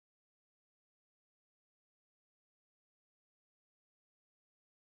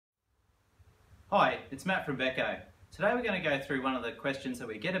Hi, it's Matt from Beko. Today we're going to go through one of the questions that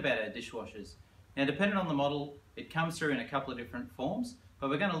we get about our dishwashers. Now, depending on the model, it comes through in a couple of different forms, but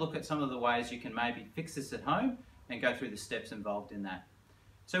we're going to look at some of the ways you can maybe fix this at home and go through the steps involved in that.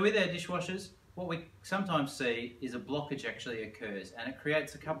 So with our dishwashers, what we sometimes see is a blockage actually occurs, and it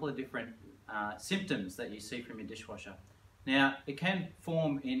creates a couple of different symptoms that you see from your dishwasher. Now, it can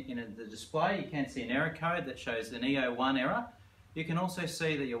form in the display. You can see an error code that shows an EO1 error. You can also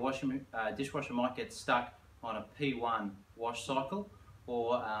see that your dishwasher might get stuck on a P1 wash cycle,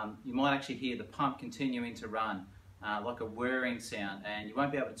 or you might actually hear the pump continuing to run like a whirring sound, and you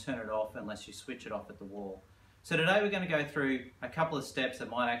won't be able to turn it off unless you switch it off at the wall. So today we're going to go through a couple of steps that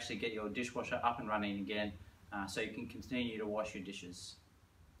might actually get your dishwasher up and running again so you can continue to wash your dishes.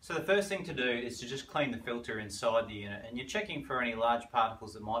 So the first thing to do is to just clean the filter inside the unit, and you're checking for any large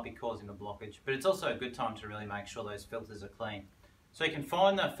particles that might be causing a blockage, but it's also a good time to really make sure those filters are clean. So you can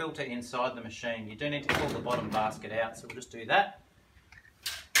find the filter inside the machine. You do need to pull the bottom basket out, so we'll just do that.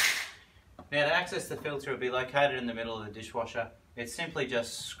 Now, to access the filter, it'll be located in the middle of the dishwasher. It's simply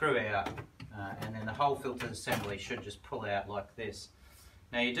just screw out and then the whole filter assembly should just pull out like this.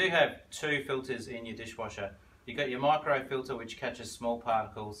 Now, you do have two filters in your dishwasher. You've got your micro filter, which catches small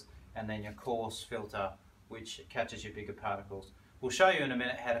particles, and then your coarse filter, which catches your bigger particles. We'll show you in a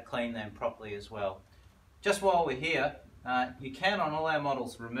minute how to clean them properly as well. Just while we're here, you can, on all our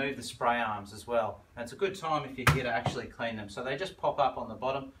models, remove the spray arms as well. And it's a good time if you're here to actually clean them. So they just pop up on the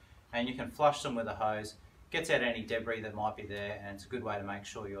bottom and you can flush them with a hose. Gets out any debris that might be there, and it's a good way to make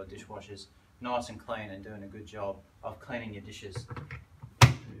sure your dishwasher's nice and clean and doing a good job of cleaning your dishes.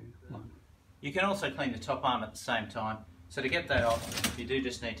 You can also clean the top arm at the same time. So to get that off, you do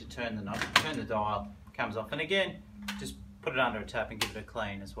just need to turn the dial, it comes off. And again, just put it under a tap and give it a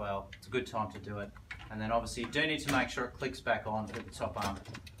clean as well. It's a good time to do it. And then obviously you do need to make sure it clicks back on with the top arm,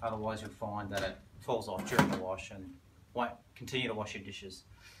 otherwise you'll find that it falls off during the wash and won't continue to wash your dishes.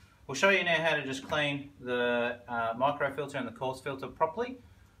 We'll show you now how to just clean the micro filter and the coarse filter properly.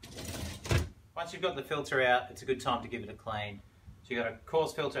 Once you've got the filter out, it's a good time to give it a clean. So you've got a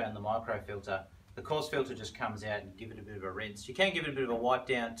coarse filter and the micro filter. The coarse filter just comes out and give it a bit of a rinse. You can give it a bit of a wipe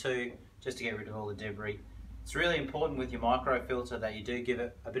down too, just to get rid of all the debris. It's really important with your micro filter that you do give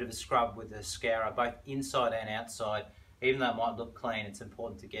it a bit of a scrub with the scourer, both inside and outside. Even though it might look clean, it's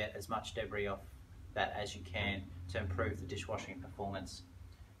important to get as much debris off that as you can to improve the dishwashing performance.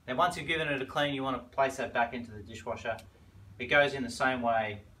 Now, once you've given it a clean, you want to place that back into the dishwasher. It goes in the same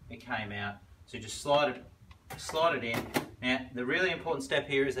way it came out. So just slide it in. Now, the really important step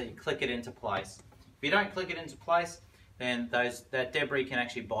here is that you click it into place. If you don't click it into place, then that debris can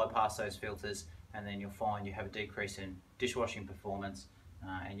actually bypass those filters, and then you'll find you have a decrease in dishwashing performance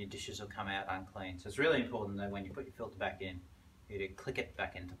and your dishes will come out unclean. So it's really important that when you put your filter back in, you to click it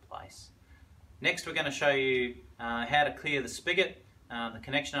back into place. Next, we're going to show you how to clear the spigot, the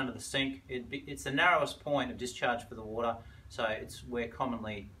connection under the sink. It's the narrowest point of discharge for the water, so it's where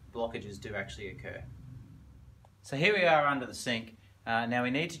commonly blockages do actually occur. So here we are under the sink. Now we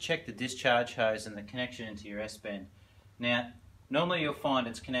need to check the discharge hose and the connection into your S-bend. Now, normally you'll find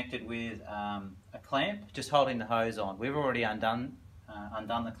it's connected with a clamp, just holding the hose on. We've already undone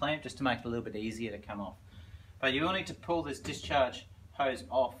the clamp just to make it a little bit easier to come off. But you will need to pull this discharge hose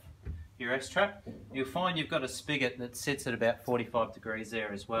off your S-trap. You'll find you've got a spigot that sits at about 45 degrees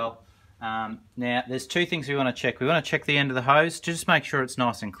there as well. Now, there's two things we want to check. We want to check the end of the hose to just make sure it's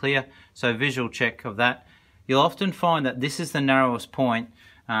nice and clear. So visual check of that. You'll often find that this is the narrowest point.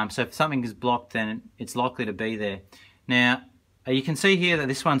 So if something is blocked, then it's likely to be there. Now, you can see here that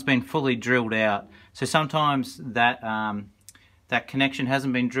this one's been fully drilled out. So sometimes that connection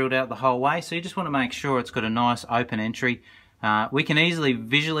hasn't been drilled out the whole way. So you just want to make sure it's got a nice open entry. We can easily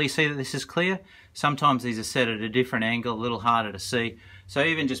visually see that this is clear. Sometimes these are set at a different angle, a little harder to see. So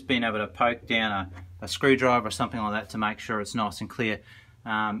even just being able to poke down a screwdriver or something like that to make sure it's nice and clear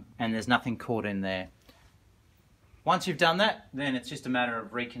and there's nothing caught in there. Once you've done that, then it's just a matter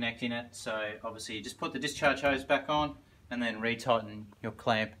of reconnecting it. So obviously you just put the discharge hose back on and then retighten your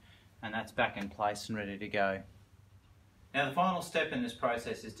clamp, and that's back in place and ready to go. Now, the final step in this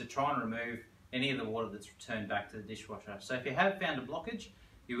process is to try and remove any of the water that's returned back to the dishwasher. So if you have found a blockage,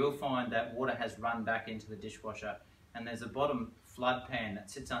 you will find that water has run back into the dishwasher, and there's a bottom flood pan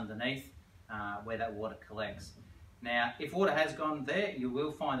that sits underneath where that water collects. Now, if water has gone there, you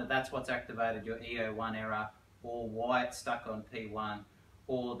will find that that's what's activated your EO1 error, or why it's stuck on P1,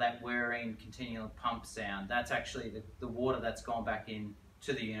 or that whirring continual pump sound. That's actually the water that's gone back in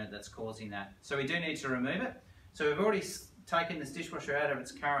to the unit that's causing that. So we do need to remove it. So we've already taken this dishwasher out of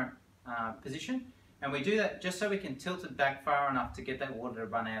its current position. And we do that just so we can tilt it back far enough to get that water to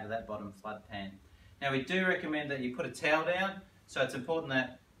run out of that bottom flood pan. Now we do recommend that you put a towel down, so it's important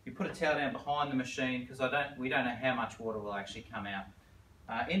that you put a towel down behind the machine because we don't know how much water will actually come out.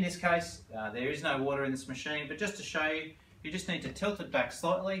 In this case, there is no water in this machine, but just to show you, you just need to tilt it back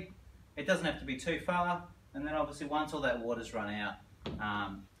slightly. It doesn't have to be too far, and then obviously once all that water's run out,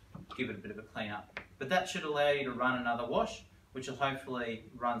 give it a bit of a clean up. But that should allow you to run another wash, which will hopefully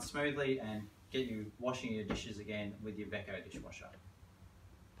run smoothly and get you washing your dishes again with your Beko dishwasher.